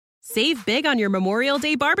Save big on your Memorial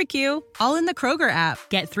Day barbecue, all in the Kroger app.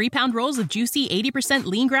 Get 3-pound rolls of juicy 80%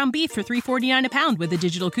 lean ground beef for $3.49 a pound with a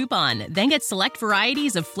digital coupon. Then get select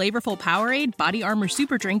varieties of flavorful Powerade, Body Armor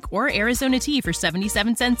Super Drink, or Arizona tea for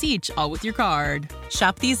 77 cents each, all with your card.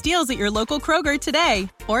 Shop these deals at your local Kroger today,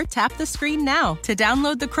 or tap the screen now to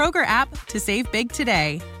download the Kroger app to save big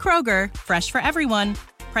today. Kroger, fresh for everyone.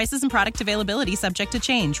 Prices and product availability subject to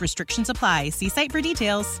change. Restrictions apply. See site for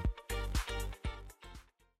details.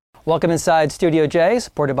 Welcome inside Studio J,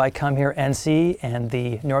 supported by Come Here NC and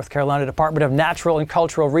the North Carolina Department of Natural and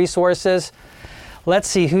Cultural Resources. Let's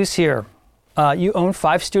see who's here. You own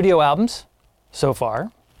 5 studio albums so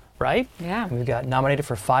far, right? Yeah. We've got nominated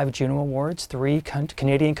for 5 Juno Awards, 3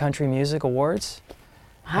 Canadian Country Music Awards.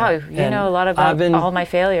 Wow, you know a lot about all my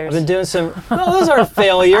failures. I've been doing some, no, those aren't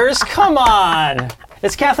failures. Come on.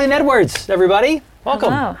 It's Kathleen Edwards, everybody.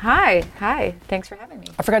 Welcome. Hello. Hi. Thanks for having me.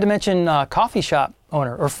 I forgot to mention coffee shop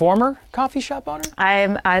owner or former coffee shop owner.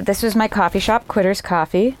 This was my coffee shop, Quitters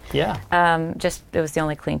Coffee. Yeah. It was the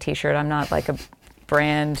only clean T-shirt. I'm not like a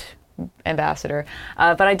brand ambassador,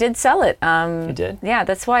 but I did sell it. You did? Yeah,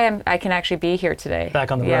 that's why I can actually be here today.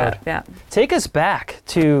 Back on the road. Yeah. Take us back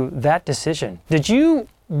to that decision. Did you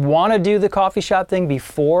want to do the coffee shop thing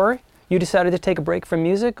before you decided to take a break from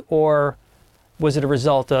music, or was it a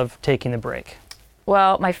result of taking the break?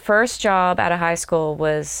 Well, my first job out of high school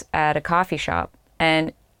was at a coffee shop,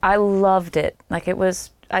 and I loved it. Like it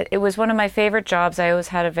was one of my favorite jobs. I always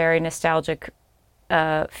had a very nostalgic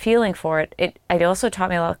feeling for it. It also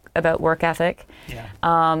taught me a lot about work ethic.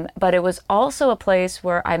 Yeah. But it was also a place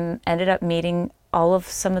where I ended up meeting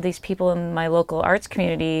some of these people in my local arts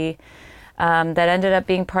community that ended up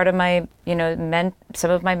being part of my,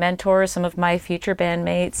 some of my mentors, some of my future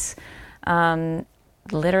bandmates,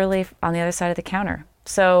 literally on the other side of the counter.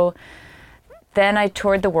 So then I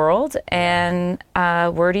toured the world, and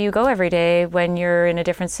where do you go every day when you're in a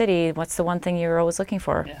different city? What's the one thing you're always looking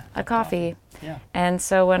for? Yeah, a coffee. Yeah. And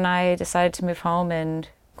so when I decided to move home and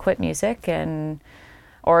quit music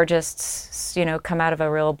or just, come out of a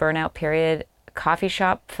real burnout period, coffee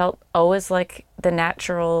shop felt always like the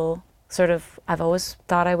natural I've always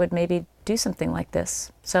thought I would maybe do something like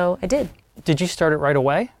this. So I did. Did you start it right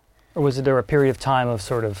away? Or was there a period of time of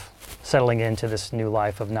sort of settling into this new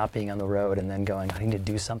life of not being on the road and then going, I need to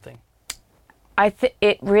do something?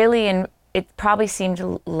 It probably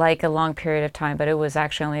seemed like a long period of time, but it was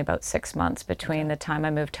actually only about 6 months between the time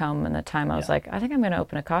I moved home and the time I was like, I think I'm going to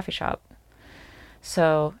open a coffee shop.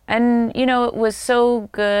 So, and it was so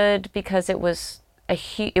good because it was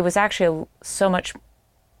actually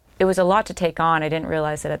it was a lot to take on. I didn't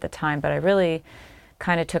realize it at the time, but I really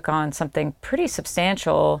kind of took on something pretty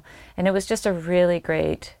substantial, and it was just a really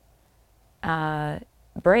great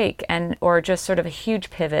break or just sort of a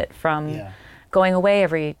huge pivot from going away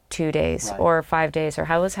every 2 days or 5 days, or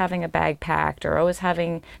I was having a bag packed, or I was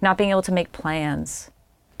not being able to make plans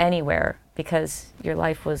anywhere because your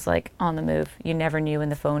life was like on the move. You never knew when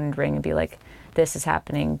the phone would ring and be like, this is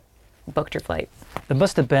happening, booked your flight. It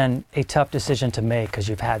must have been a tough decision to make because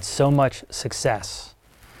you've had so much success.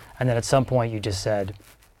 And then at some point you just said,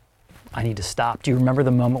 I need to stop. Do you remember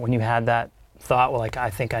the moment when you had that thought, well, like,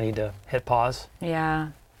 I think I need to hit pause? Yeah.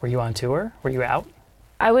 Were you on tour? Were you out?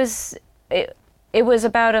 It was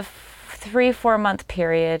about a 3-4 month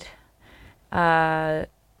period where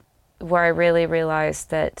I really realized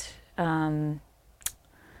that I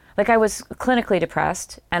was clinically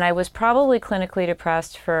depressed, and I was probably clinically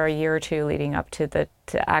depressed for a year or two leading up to the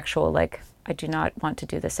actual, I do not want to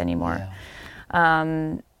do this anymore.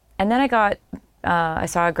 Yeah. And then I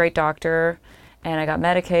saw a great doctor, and I got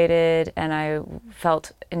medicated, and I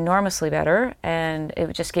felt enormously better, and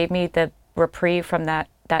it just gave me the reprieve from that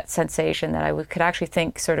sensation that I could actually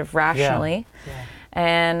think sort of rationally. Yeah.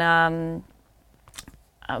 And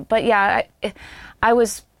but yeah, I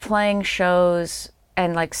was playing shows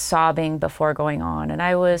and sobbing before going on, and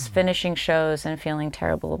I was finishing shows and feeling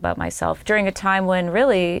terrible about myself during a time when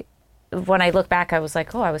really, when I look back, I was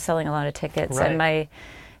like, oh, I was selling a lot of tickets, and my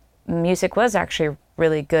music was actually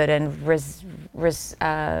really good and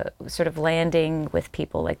sort of landing with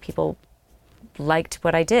people. People liked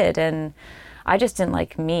what I did, and I just didn't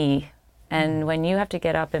like me. And when you have to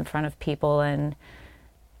get up in front of people and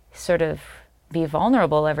sort of be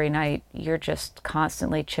vulnerable every night, you're just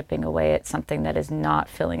constantly chipping away at something that is not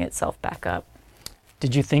filling itself back up.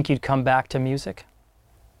 Did you think you'd come back to music?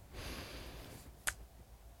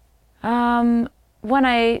 When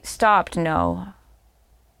I stopped, no.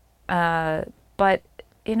 But,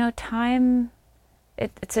 time,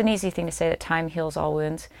 it's an easy thing to say that time heals all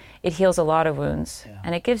wounds. It heals a lot of wounds,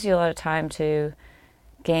 and it gives you a lot of time to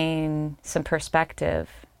gain some perspective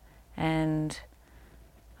And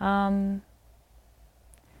I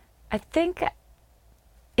think,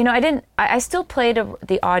 you know, I still played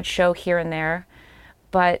the odd show here and there,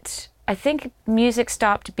 but I think music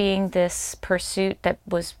stopped being this pursuit that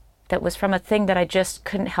was from a thing that I just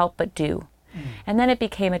couldn't help but do. And then it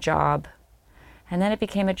became a job. And then it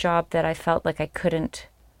became a job that I felt like I couldn't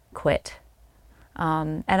quit.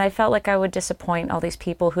 And I felt like I would disappoint all these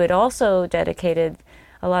people who had also dedicated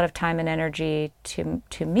a lot of time and energy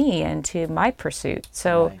to me and to my pursuit.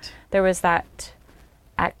 So there was that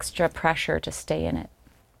extra pressure to stay in it.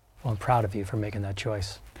 Well, I'm proud of you for making that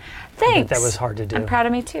choice. Thanks. I think that was hard to do. I'm proud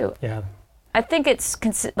of me too. Yeah. I think it's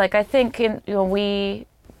like, I think when we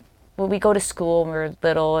go to school when we're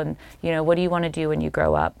little, and you know, what do you want to do when you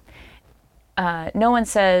grow up? No one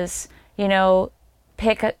says, you know,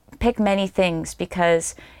 pick many things,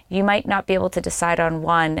 because you might not be able to decide on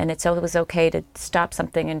one, and it's always okay to stop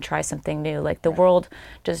something and try something new. Like, the world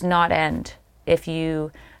does not end if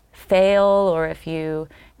you fail or if you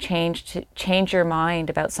change your mind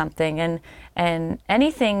about something, and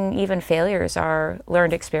anything, even failures, are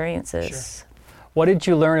learned experiences. Sure. What did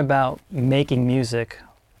you learn about making music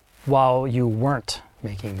while you weren't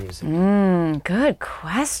making music? Good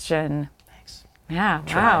question. Thanks. Yeah,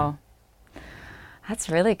 wow. That's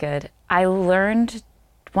really good. I learned,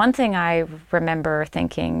 one thing I remember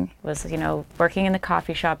thinking was, you know, working in the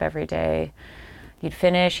coffee shop every day, you'd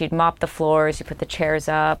finish, you'd mop the floors, you put the chairs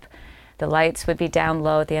up, the lights would be down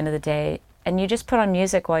low at the end of the day, and you just put on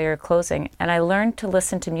music while you're closing. And I learned to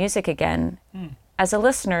listen to music again as a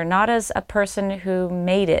listener, not as a person who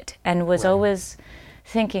made it, and was always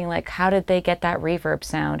thinking, like, how did they get that reverb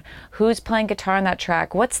sound? Who's playing guitar on that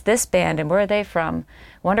track? What's this band and where are they from?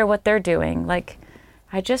 Wonder what they're doing. Like,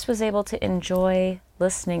 I just was able to enjoy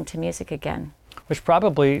listening to music again. Which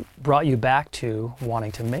probably brought you back to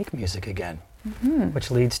wanting to make music again,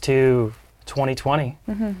 which leads to 2020,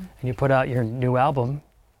 and you put out your new album,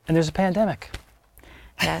 and there's a pandemic.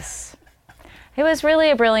 Yes. It was really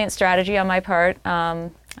a brilliant strategy on my part. I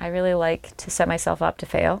really like to set myself up to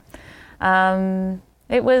fail.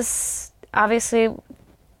 It was, obviously,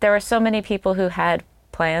 there were so many people who had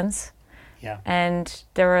plans, and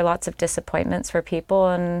there were lots of disappointments for people,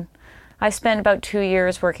 and I spent about 2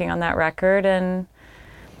 years working on that record, and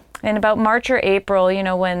in about March or April, you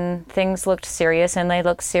know, when things looked serious, and they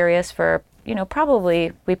looked serious for, you know,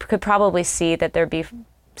 probably, we could probably see that there'd be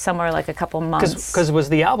somewhere like a couple months. Because was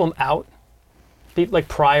the album out, like,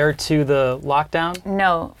 prior to the lockdown?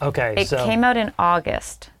 No. Okay, It came out in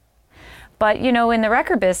August. But, you know, in the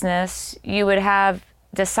record business, you would have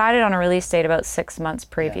decided on a release date about 6 months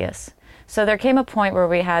previous. So there came a point where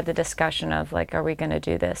we had the discussion of, like, are we going to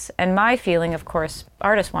do this? And my feeling, of course,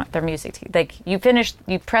 artists want their music to, like, you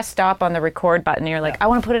press stop on the record button, and you're like, I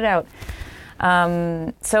want to put it out.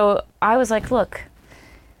 So I was like, look,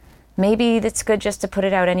 maybe it's good just to put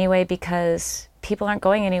it out anyway, because people aren't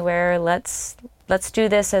going anywhere. Let's do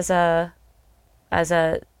this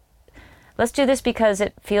let's do this because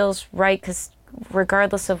it feels right, because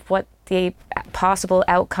regardless of what the possible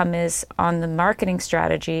outcome is on the marketing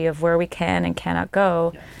strategy of where we can and cannot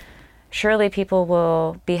go, surely people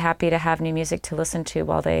will be happy to have new music to listen to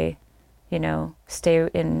while they, you know, stay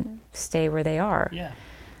where they are. Yeah.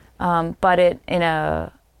 But in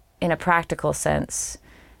a practical sense,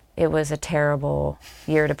 it was a terrible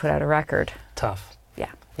year to put out a record. Tough.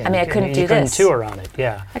 Yeah, I mean, I couldn't do this. You couldn't tour on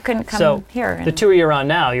it, I couldn't come here. The tour you're on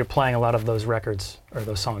now, you're playing a lot of those records, or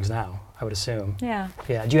those songs now, I would assume. Yeah.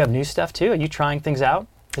 Yeah. Do you have new stuff too? Are you trying things out?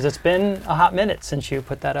 Because it's been a hot minute since you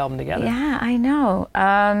put that album together. Yeah, I know.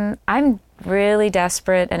 I'm really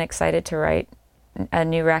desperate and excited to write a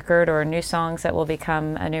new record, or new songs that will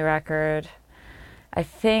become a new record. I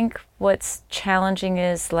think what's challenging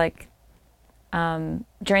is, like,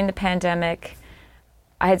 during the pandemic,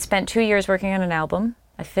 I had spent 2 years working on an album.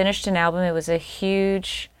 I finished an album. It was a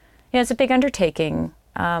huge, it's a big undertaking.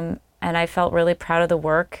 And I felt really proud of the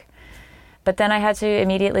work. But then I had to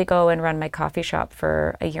immediately go and run my coffee shop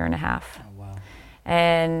for a year and a half. Oh, wow.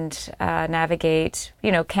 And navigate,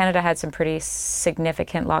 Canada had some pretty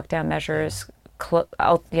significant lockdown measures,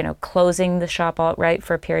 closing the shop outright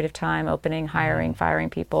for a period of time, opening, hiring,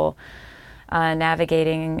 firing people,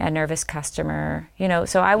 navigating a nervous customer,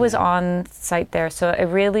 so I was on site there. So I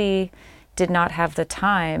really did not have the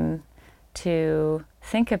time to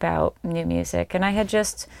think about new music. And I had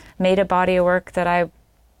just made a body of work that I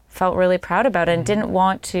felt really proud about and didn't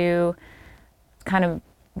want to kind of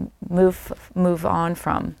move on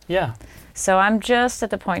from. Yeah. So I'm just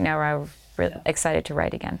at the point now where I'm really excited to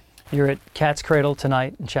write again. You're at Cat's Cradle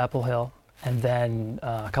tonight in Chapel Hill, and then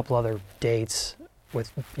a couple other dates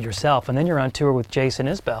with yourself, and then you're on tour with Jason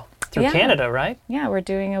Isbell. through Canada, right? Yeah, we're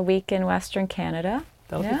doing a week in Western Canada.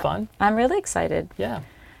 That'll be fun. I'm really excited. Yeah.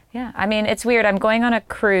 Yeah, I mean, it's weird. I'm going on a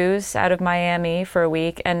cruise out of Miami for a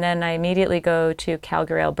week, and then I immediately go to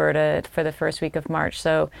Calgary, Alberta for the first week of March.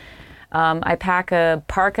 So I pack a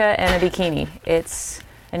parka and a bikini. It's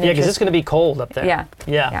because it's going to be cold up there.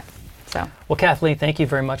 Yeah. So. Well, Kathleen, thank you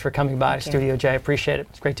very much for coming by to Studio J. I appreciate it.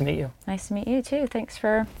 It's great to meet you. Nice to meet you, too. Thanks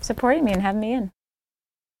for supporting me and having me in.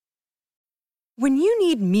 When you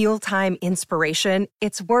need mealtime inspiration,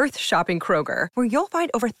 it's worth shopping Kroger, where you'll find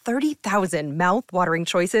over 30,000 mouth-watering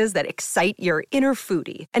choices that excite your inner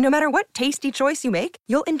foodie. And no matter what tasty choice you make,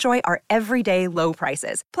 you'll enjoy our everyday low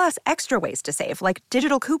prices, plus extra ways to save, like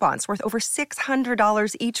digital coupons worth over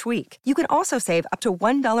 $600 each week. You can also save up to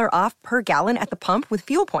 $1 off per gallon at the pump with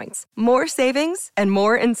fuel points. More savings and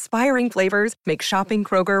more inspiring flavors make shopping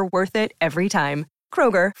Kroger worth it every time.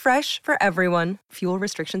 Kroger, fresh for everyone. Fuel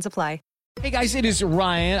restrictions apply. Hey guys, it is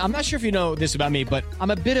Ryan. I'm not sure if you know this about me, but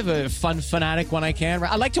I'm a bit of a fun fanatic when I can.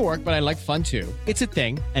 I like to work, but I like fun too. It's a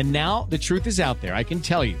thing. And now the truth is out there. I can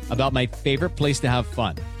tell you about my favorite place to have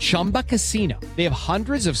fun. Chumba Casino. They have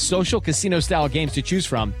hundreds of social casino style games to choose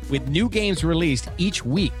from with new games released each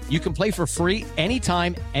week. You can play for free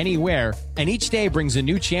anytime, anywhere. And each day brings a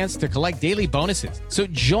new chance to collect daily bonuses. So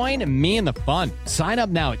join me in the fun. Sign up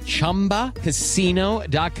now at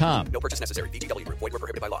ChumbaCasino.com. No purchase necessary. VGW. Void where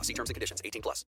prohibited by law. See terms and conditions. 18+.